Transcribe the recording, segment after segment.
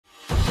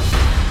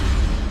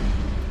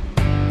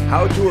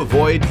How to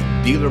avoid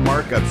dealer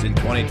markups in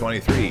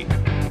 2023.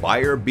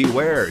 Buyer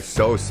beware,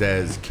 so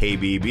says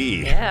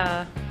KBB.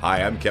 Yeah.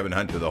 Hi, I'm Kevin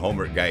Hunter, the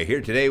Homework Guy,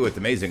 here today with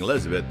amazing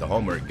Elizabeth, the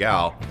Homework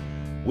Gal.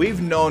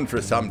 We've known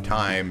for some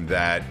time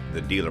that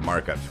the dealer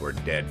markups were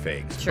dead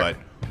fakes. Sure. But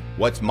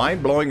what's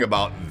mind-blowing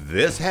about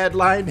this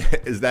headline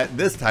is that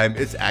this time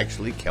it's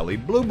actually Kelley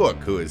Blue Book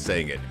who is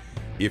saying it.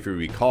 If you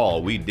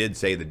recall, we did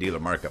say the dealer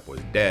markup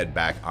was dead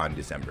back on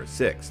December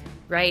 6th.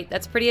 Right.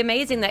 That's pretty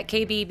amazing that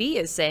KBB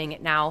is saying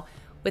it now.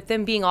 With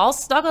them being all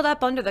snuggled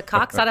up under the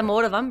Cox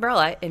Automotive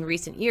umbrella in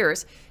recent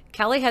years,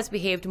 Kelley has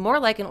behaved more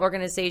like an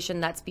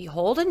organization that's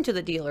beholden to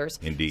the dealers.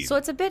 Indeed. So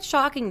it's a bit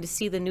shocking to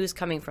see the news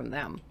coming from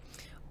them.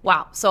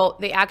 Wow. So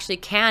they actually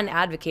can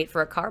advocate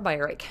for a car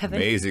buyer, right, Kevin?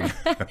 Amazing.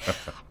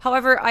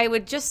 However, I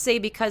would just say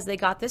because they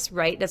got this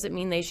right doesn't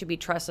mean they should be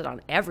trusted on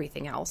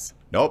everything else.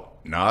 Nope,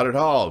 not at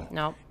all.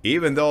 Nope.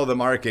 Even though the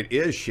market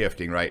is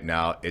shifting right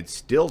now, it's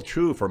still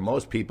true for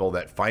most people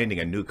that finding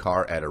a new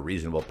car at a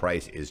reasonable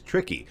price is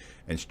tricky,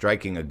 and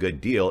striking a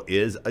good deal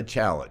is a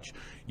challenge.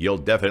 You'll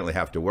definitely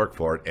have to work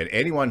for it, and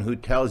anyone who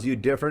tells you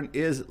different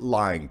is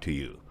lying to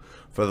you.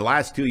 For the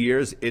last 2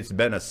 years, it's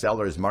been a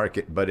seller's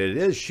market, but it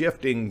is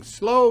shifting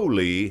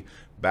slowly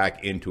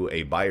back into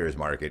a buyer's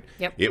market.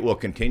 Yep. It will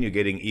continue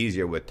getting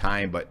easier with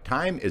time, but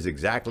time is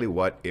exactly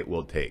what it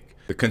will take.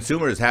 The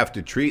consumers have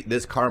to treat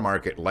this car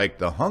market like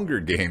the Hunger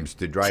Games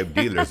to drive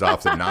dealers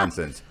off the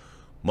nonsense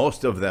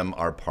most of them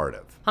are part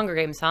of. Hunger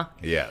Games, huh?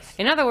 Yes.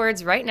 In other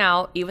words, right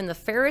now, even the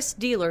fairest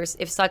dealers,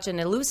 if such an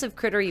elusive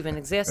critter even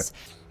exists,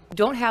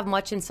 don't have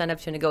much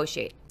incentive to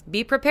negotiate.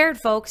 Be prepared,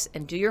 folks,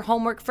 and do your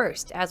homework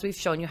first, as we've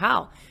shown you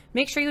how.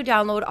 Make sure you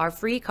download our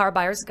free Car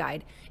Buyer's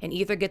Guide and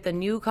either get the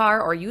new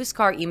car or used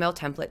car email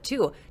template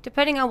too,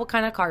 depending on what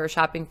kind of car you're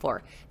shopping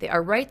for. They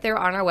are right there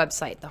on our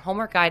website,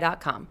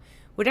 thehomeworkguy.com.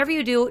 Whatever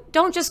you do,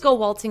 don't just go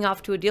waltzing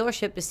off to a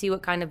dealership to see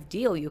what kind of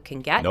deal you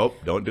can get. Nope,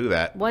 don't do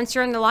that. Once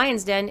you're in the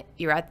lion's den,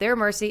 you're at their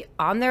mercy,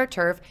 on their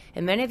turf,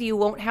 and many of you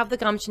won't have the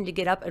gumption to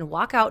get up and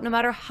walk out no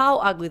matter how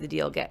ugly the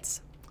deal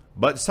gets.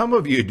 But some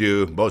of you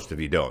do, most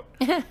of you don't.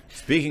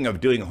 Speaking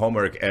of doing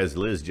homework, as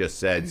Liz just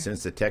said,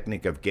 since the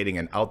technique of getting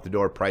an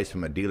out-the-door price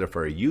from a dealer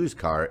for a used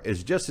car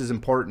is just as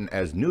important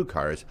as new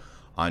cars,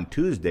 on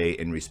Tuesday,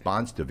 in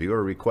response to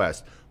viewer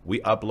requests, we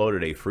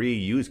uploaded a free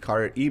used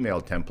car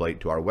email template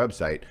to our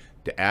website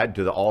to add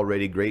to the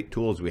already great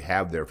tools we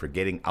have there for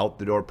getting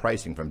out-the-door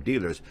pricing from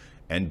dealers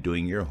and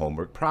doing your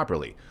homework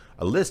properly.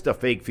 A list of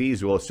fake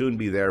fees will soon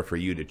be there for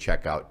you to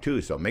check out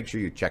too, so make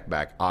sure you check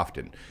back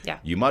often. Yeah.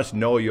 You must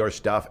know your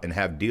stuff and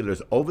have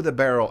dealers over the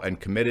barrel and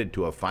committed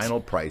to a final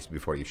price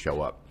before you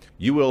show up.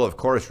 You will, of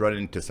course, run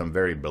into some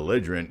very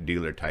belligerent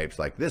dealer types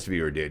like this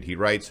viewer did. He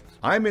writes,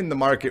 I'm in the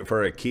market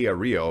for a Kia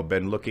Rio,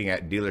 been looking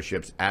at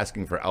dealerships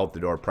asking for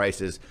out-the-door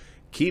prices,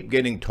 keep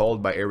getting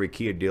told by every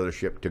Kia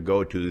dealership to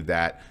go to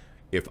that.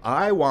 If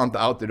I want the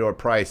out-the-door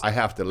price, I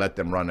have to let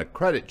them run a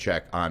credit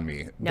check on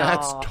me. No.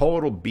 That's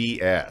total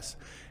BS.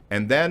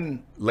 And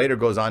then later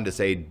goes on to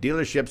say,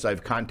 dealerships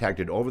I've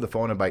contacted over the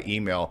phone and by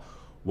email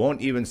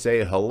won't even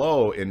say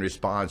hello in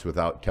response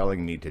without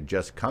telling me to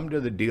just come to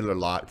the dealer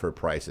lot for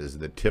prices,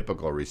 the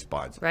typical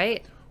response.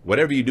 Right.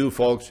 Whatever you do,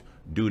 folks,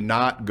 do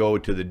not go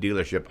to the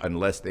dealership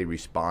unless they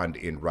respond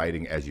in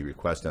writing as you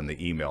request on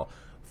the email.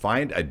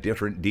 Find a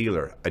different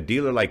dealer. A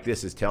dealer like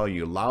this is telling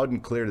you loud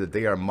and clear that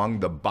they are among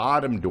the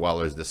bottom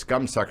dwellers, the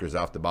scum suckers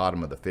off the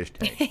bottom of the fish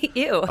tank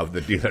Ew. of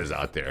the dealers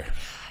out there.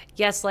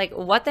 Yes, like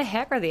what the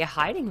heck are they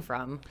hiding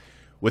from?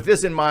 With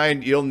this in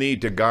mind, you'll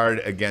need to guard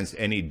against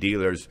any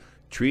dealers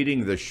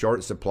treating the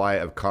short supply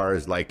of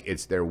cars like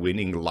it's their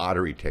winning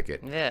lottery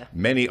ticket. Yeah.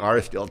 Many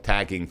are still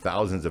tacking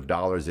thousands of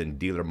dollars in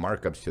dealer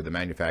markups to the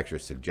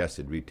manufacturer's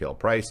suggested retail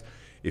price.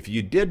 If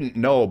you didn't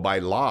know, by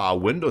law,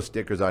 window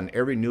stickers on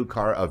every new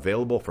car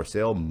available for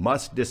sale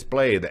must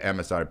display the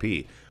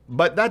MSRP.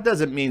 But that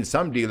doesn't mean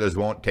some dealers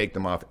won't take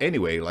them off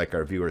anyway, like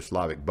our viewer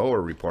Slavic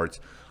Boer reports.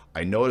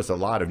 I notice a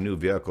lot of new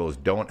vehicles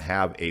don't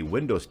have a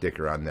window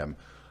sticker on them.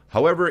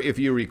 However, if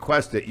you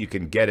request it, you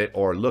can get it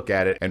or look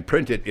at it and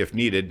print it if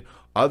needed.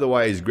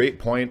 Otherwise, great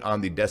point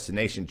on the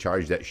destination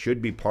charge that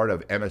should be part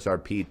of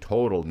MSRP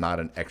total,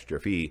 not an extra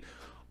fee.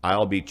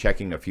 I'll be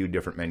checking a few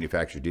different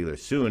manufacturer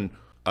dealers soon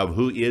of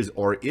who is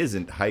or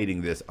isn't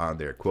hiding this on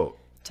their quote.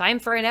 Time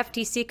for an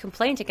FTC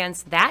complaint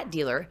against that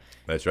dealer.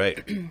 That's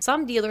right.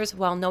 Some dealers,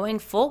 while knowing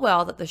full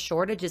well that the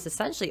shortage is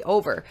essentially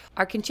over,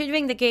 are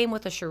continuing the game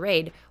with a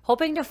charade,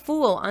 hoping to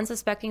fool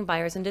unsuspecting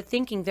buyers into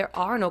thinking there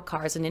are no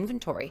cars in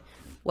inventory.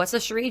 What's a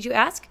charade, you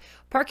ask?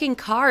 Parking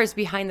cars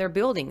behind their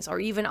buildings or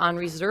even on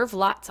reserve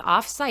lots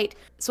off-site,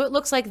 so it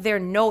looks like their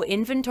no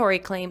inventory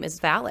claim is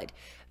valid.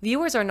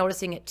 Viewers are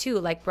noticing it too,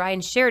 like Brian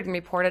Sheridan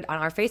reported on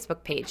our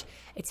Facebook page.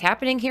 It's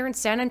happening here in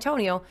San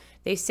Antonio.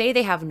 They say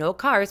they have no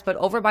cars, but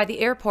over by the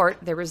airport,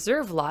 their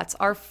reserve lots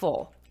are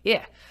full.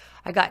 Yeah,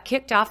 I got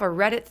kicked off a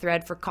Reddit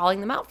thread for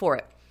calling them out for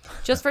it.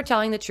 Just for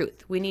telling the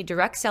truth, we need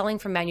direct selling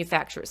from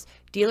manufacturers.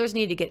 Dealers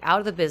need to get out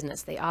of the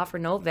business. They offer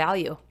no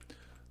value.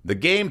 The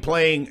game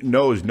playing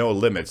knows no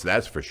limits,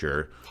 that's for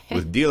sure.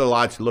 With dealer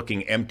lots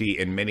looking empty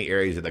in many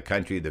areas of the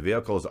country, the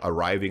vehicles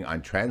arriving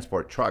on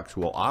transport trucks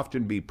will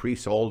often be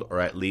pre-sold or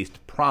at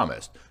least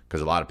promised,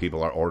 because a lot of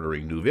people are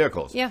ordering new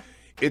vehicles. Yeah.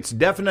 It's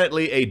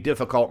definitely a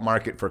difficult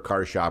market for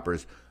car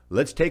shoppers.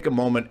 Let's take a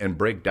moment and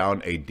break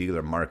down a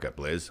dealer markup,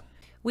 Liz.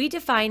 We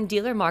define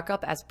dealer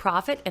markup as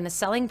profit and a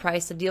selling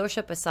price the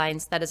dealership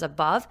assigns that is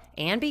above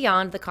and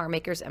beyond the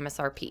carmaker's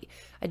MSRP.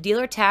 A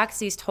dealer tax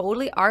these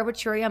totally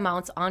arbitrary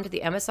amounts onto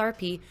the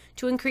MSRP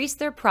to increase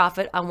their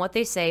profit on what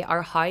they say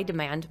are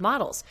high-demand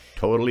models.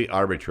 Totally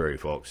arbitrary,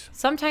 folks.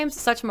 Sometimes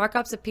such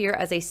markups appear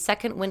as a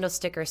second window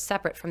sticker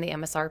separate from the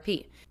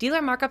MSRP.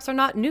 Dealer markups are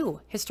not new.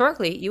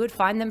 Historically, you would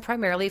find them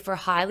primarily for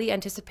highly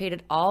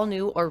anticipated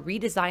all-new or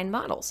redesigned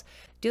models.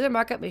 Dealer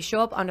markup may show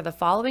up under the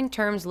following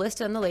terms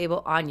listed on the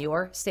label on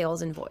your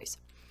sales invoice: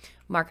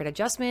 market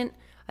adjustment,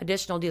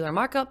 additional dealer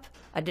markup,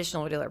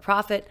 additional dealer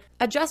profit,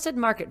 adjusted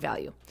market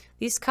value.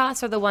 These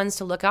costs are the ones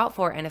to look out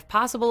for and, if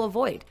possible,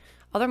 avoid.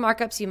 Other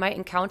markups you might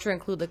encounter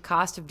include the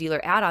cost of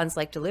dealer add-ons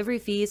like delivery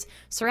fees,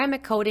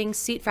 ceramic coating,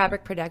 seat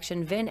fabric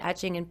protection, VIN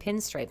etching, and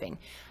pinstriping.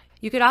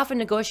 You could often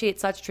negotiate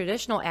such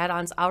traditional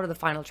add-ons out of the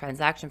final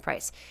transaction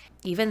price.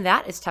 Even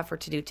that is tougher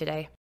to do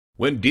today.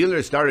 When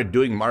dealers started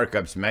doing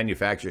markups,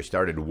 manufacturers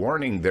started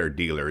warning their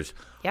dealers.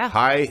 Yeah.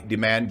 High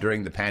demand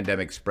during the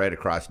pandemic spread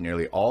across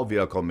nearly all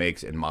vehicle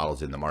makes and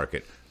models in the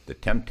market. The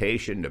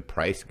temptation to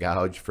price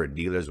gouge for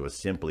dealers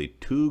was simply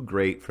too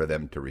great for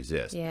them to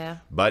resist. Yeah.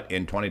 But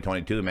in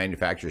 2022,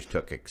 manufacturers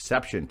took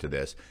exception to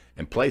this,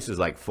 and places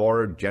like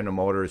Ford, General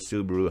Motors,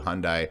 Subaru,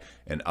 Hyundai,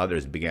 and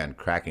others began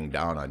cracking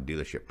down on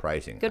dealership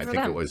pricing. Good I for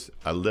think them. it was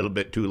a little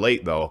bit too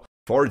late, though.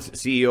 Ford's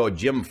CEO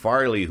Jim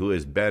Farley, who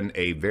has been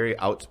a very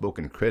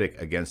outspoken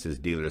critic against his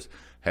dealers,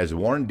 has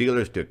warned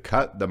dealers to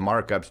cut the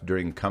markups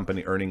during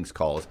company earnings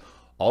calls.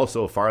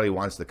 Also, Farley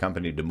wants the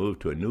company to move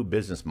to a new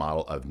business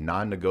model of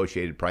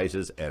non-negotiated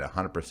prices at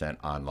 100%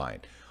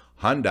 online.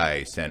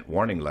 Hyundai sent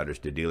warning letters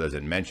to dealers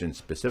and mentioned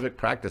specific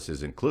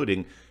practices,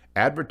 including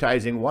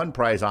advertising one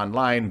price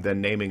online,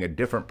 then naming a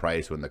different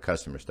price when the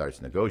customer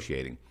starts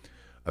negotiating.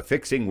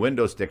 Affixing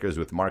window stickers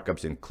with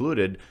markups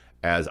included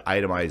as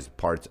itemized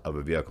parts of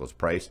a vehicle's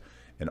price,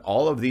 and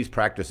all of these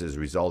practices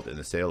result in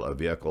the sale of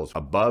vehicles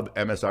above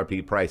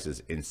MSRP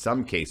prices, in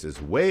some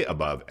cases way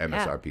above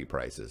MSRP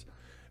prices.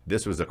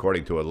 This was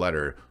according to a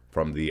letter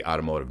from the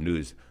Automotive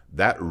News.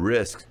 That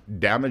risks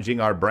damaging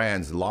our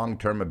brand's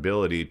long-term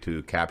ability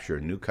to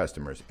capture new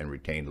customers and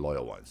retain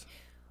loyal ones.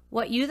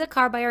 What you, the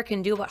car buyer,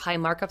 can do about high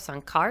markups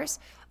on cars?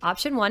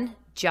 Option 1,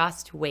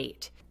 just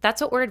wait. That's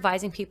what we're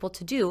advising people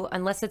to do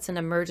unless it's an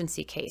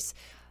emergency case.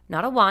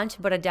 Not a want,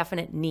 but a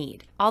definite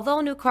need. Although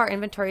new car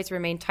inventories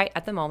remain tight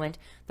at the moment,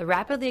 the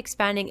rapidly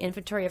expanding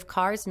inventory of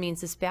cars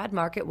means this bad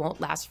market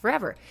won't last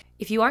forever.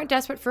 If you aren't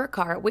desperate for a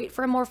car, wait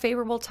for a more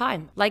favorable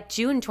time, like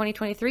June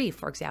 2023,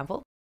 for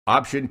example.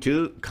 Option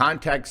 2,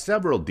 contact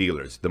several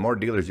dealers. The more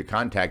dealers you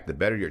contact, the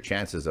better your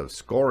chances of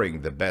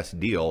scoring the best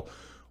deal.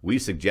 We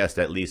suggest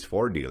at least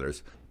 4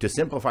 dealers. To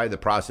simplify the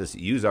process,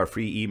 use our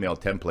free email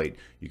template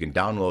you can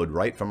download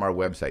right from our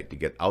website to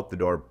get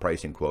out-the-door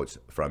pricing quotes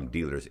from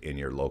dealers in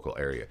your local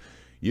area.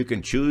 You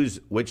can choose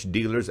which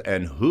dealers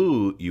and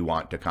who you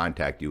want to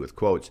contact you with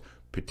quotes,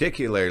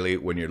 particularly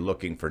when you're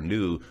looking for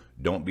new.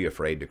 Don't be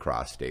afraid to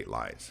cross state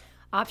lines.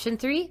 Option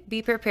 3,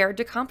 be prepared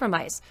to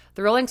compromise.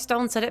 The Rolling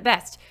Stones said it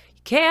best: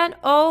 you can't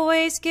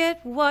always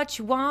get what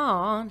you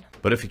want,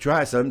 but if you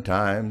try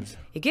sometimes,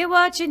 you get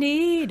what you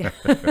need.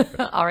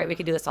 All right, we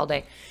could do this all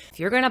day. If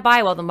you're going to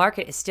buy while the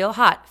market is still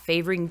hot,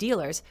 favoring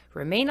dealers,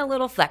 remain a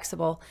little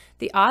flexible.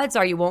 The odds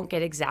are you won't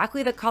get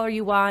exactly the color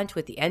you want,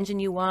 with the engine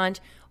you want,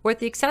 or with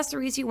the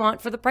accessories you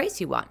want for the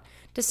price you want.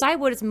 Decide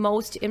what is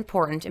most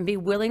important and be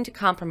willing to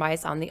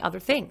compromise on the other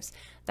things.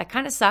 That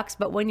kind of sucks,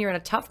 but when you're in a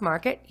tough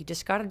market, you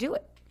just got to do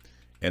it.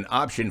 And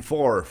option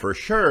 4, for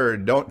sure,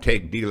 don't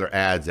take dealer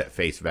ads at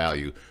face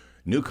value.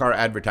 New car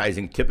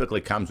advertising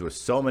typically comes with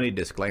so many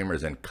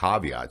disclaimers and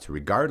caveats,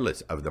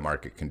 regardless of the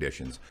market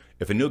conditions.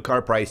 If a new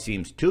car price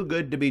seems too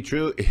good to be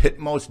true, it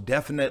most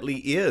definitely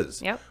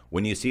is. Yep.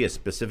 When you see a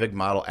specific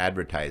model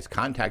advertised,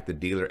 contact the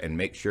dealer and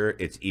make sure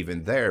it's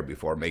even there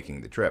before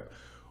making the trip.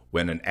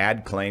 When an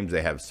ad claims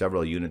they have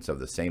several units of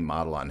the same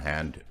model on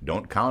hand,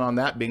 don't count on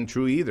that being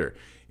true either.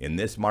 In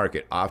this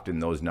market, often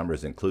those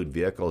numbers include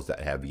vehicles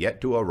that have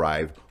yet to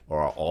arrive or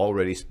are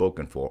already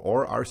spoken for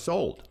or are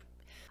sold.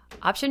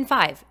 Option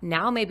 5,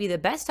 now may be the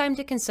best time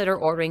to consider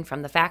ordering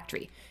from the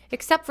factory.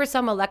 Except for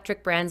some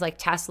electric brands like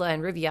Tesla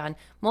and Rivian,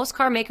 most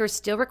car makers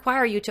still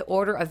require you to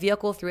order a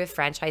vehicle through a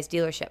franchise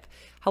dealership.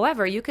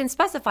 However, you can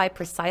specify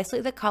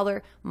precisely the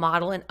color,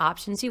 model, and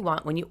options you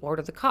want when you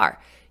order the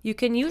car. You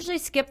can usually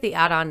skip the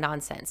add-on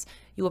nonsense.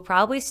 You will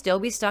probably still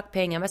be stuck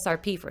paying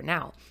MSRP for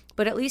now,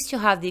 but at least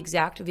you'll have the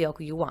exact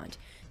vehicle you want.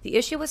 The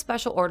issue with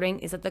special ordering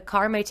is that the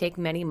car may take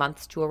many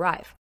months to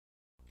arrive.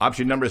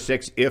 Option number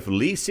 6, if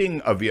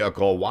leasing a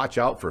vehicle, watch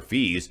out for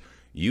fees.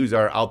 Use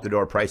our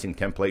out-the-door pricing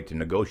template to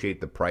negotiate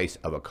the price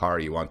of a car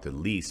you want to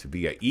lease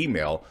via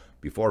email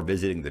before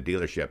visiting the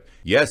dealership.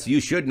 Yes, you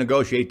should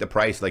negotiate the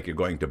price like you're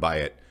going to buy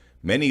it.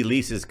 Many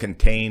leases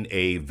contain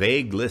a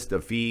vague list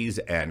of fees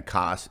and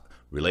costs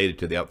related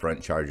to the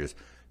upfront charges.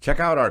 Check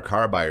out our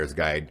car buyer's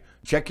guide.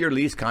 Check your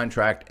lease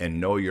contract and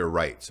know your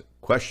rights.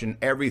 Question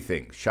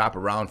everything. Shop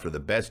around for the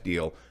best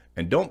deal.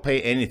 And don't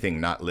pay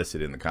anything not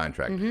listed in the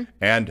contract.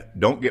 And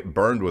don't get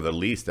burned with a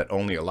lease that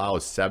only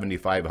allows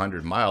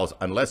 7,500 miles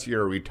unless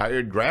you're a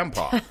retired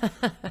grandpa.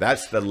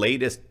 That's the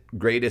latest,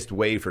 greatest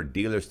way for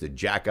dealers to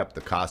jack up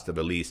the cost of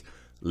a lease.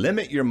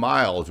 Limit your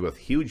miles with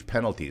huge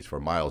penalties for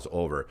miles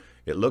over.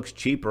 It looks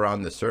cheaper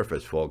on the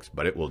surface, folks,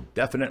 but it will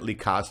definitely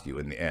cost you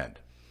in the end.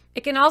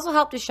 It can also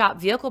help to shop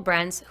vehicle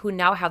brands who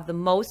now have the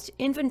most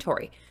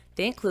inventory.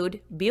 They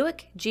include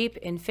Buick, Jeep,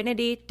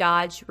 Infiniti,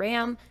 Dodge,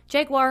 Ram,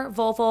 Jaguar,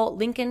 Volvo,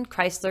 Lincoln,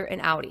 Chrysler,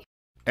 and Audi.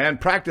 And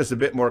practice a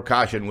bit more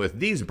caution with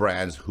these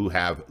brands who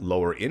have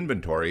lower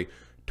inventory.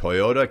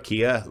 Toyota,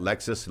 Kia,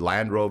 Lexus,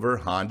 Land Rover,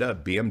 Honda,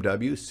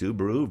 BMW,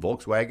 Subaru,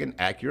 Volkswagen,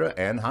 Acura,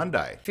 and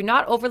Hyundai. If you're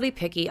not overly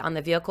picky on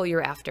the vehicle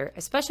you're after,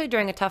 especially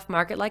during a tough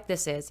market like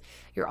this is,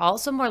 you're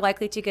also more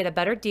likely to get a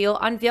better deal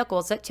on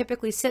vehicles that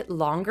typically sit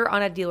longer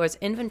on a dealer's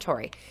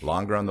inventory.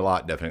 Longer on the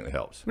lot definitely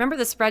helps. Remember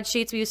the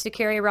spreadsheets we used to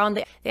carry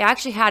around? They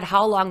actually had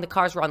how long the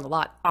cars were on the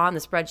lot on the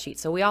spreadsheet,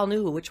 so we all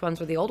knew which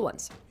ones were the old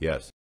ones.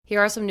 Yes.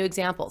 Here are some new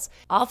examples.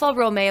 Alfa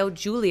Romeo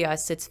Giulia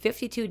sits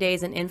 52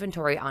 days in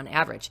inventory on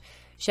average.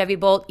 Chevy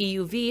Bolt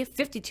EUV,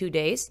 52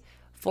 days.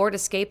 Ford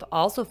Escape,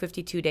 also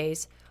 52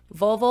 days.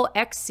 Volvo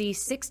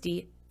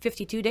XC60,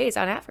 52 days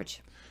on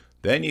average.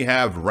 Then you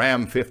have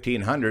Ram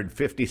 1500,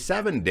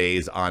 57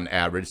 days on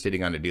average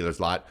sitting on a dealer's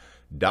lot.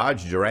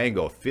 Dodge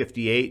Durango,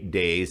 58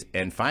 days.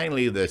 And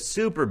finally, the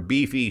super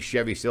beefy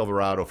Chevy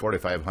Silverado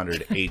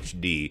 4500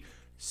 HD,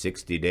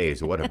 60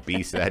 days. What a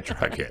beast that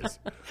truck is.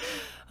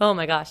 Oh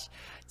my gosh.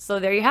 So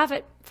there you have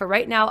it. For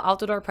right now,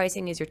 out-the-door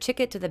pricing is your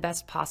ticket to the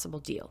best possible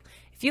deal.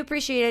 If you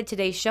appreciated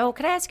today's show,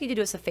 could I ask you to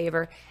do us a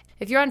favor?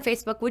 If you're on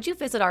Facebook, would you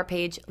visit our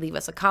page, leave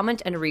us a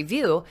comment and a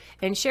review,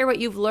 and share what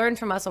you've learned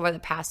from us over the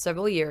past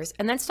several years,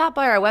 and then stop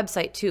by our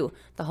website too,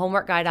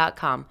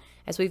 thehomeworkguy.com.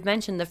 As we've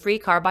mentioned, the free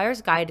car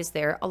buyer's guide is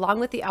there, along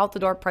with the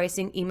out-the-door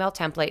pricing email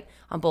template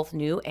on both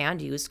new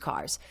and used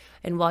cars.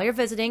 And while you're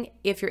visiting,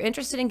 if you're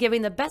interested in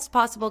giving the best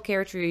possible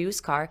care to your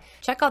used car,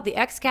 check out the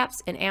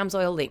X-Caps and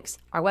AMSOIL links.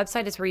 Our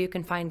website is where you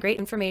can find great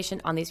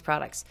information on these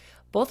products.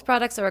 Both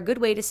products are a good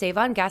way to save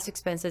on gas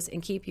expenses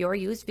and keep your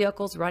used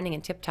vehicles running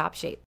in tip-top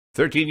shape.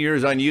 13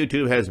 years on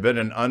YouTube has been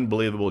an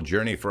unbelievable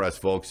journey for us,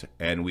 folks,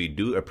 and we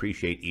do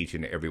appreciate each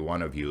and every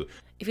one of you.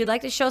 If you'd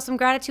like to show some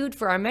gratitude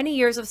for our many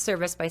years of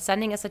service by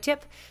sending us a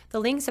tip, the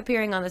links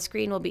appearing on the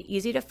screen will be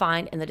easy to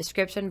find in the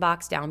description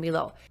box down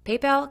below.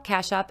 PayPal,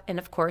 Cash App, and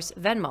of course,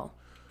 Venmo.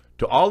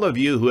 To all of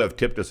you who have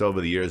tipped us over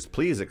the years,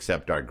 please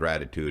accept our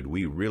gratitude.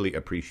 We really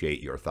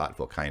appreciate your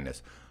thoughtful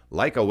kindness.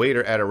 Like a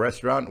waiter at a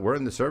restaurant, we're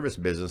in the service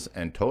business,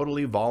 and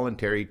totally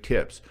voluntary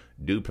tips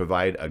do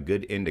provide a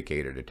good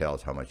indicator to tell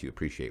us how much you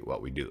appreciate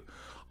what we do.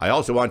 I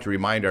also want to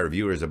remind our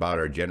viewers about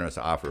our generous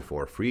offer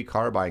for free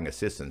car buying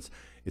assistance.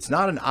 It's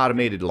not an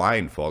automated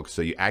line, folks,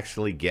 so you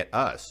actually get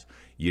us.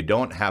 You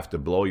don't have to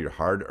blow your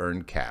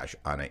hard-earned cash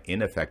on an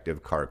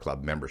ineffective car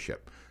club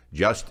membership.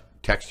 Just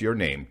text your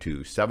name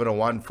to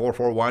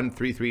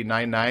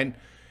 701-441-3399,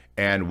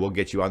 and we'll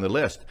get you on the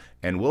list.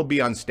 And we'll be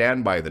on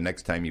standby the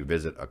next time you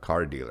visit a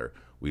car dealer.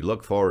 We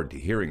look forward to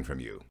hearing from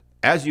you.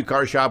 As you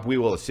car shop, we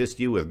will assist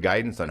you with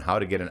guidance on how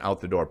to get an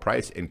out-the-door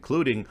price,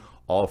 including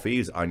all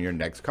fees on your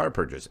next car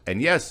purchase.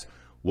 And yes,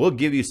 we'll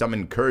give you some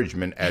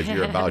encouragement as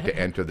you're about to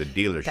enter the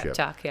dealership. Pep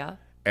talk, yeah.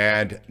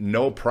 And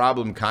no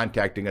problem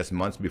contacting us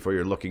months before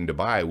you're looking to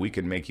buy. We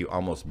can make you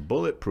almost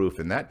bulletproof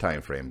in that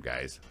time frame,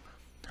 guys.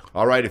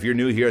 All right, if you're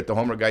new here at the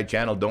Homework Guy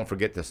channel, don't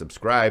forget to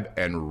subscribe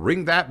and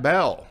ring that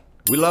bell.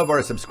 We love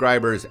our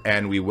subscribers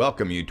and we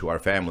welcome you to our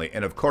family.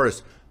 And of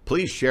course,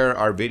 please share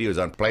our videos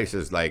on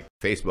places like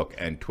Facebook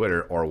and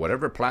Twitter or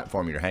whatever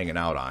platform you're hanging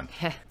out on.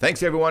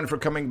 Thanks everyone for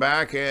coming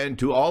back, and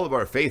to all of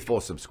our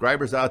faithful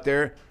subscribers out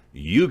there,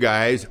 you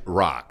guys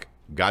rock.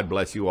 God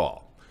bless you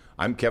all.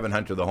 I'm Kevin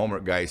Hunter, the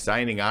Homework Guy,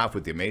 signing off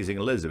with the amazing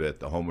Elizabeth,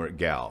 the Homework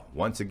Gal.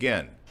 Once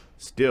again,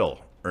 still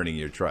earning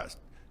your trust.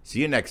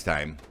 See you next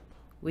time.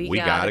 We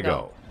gotta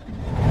go.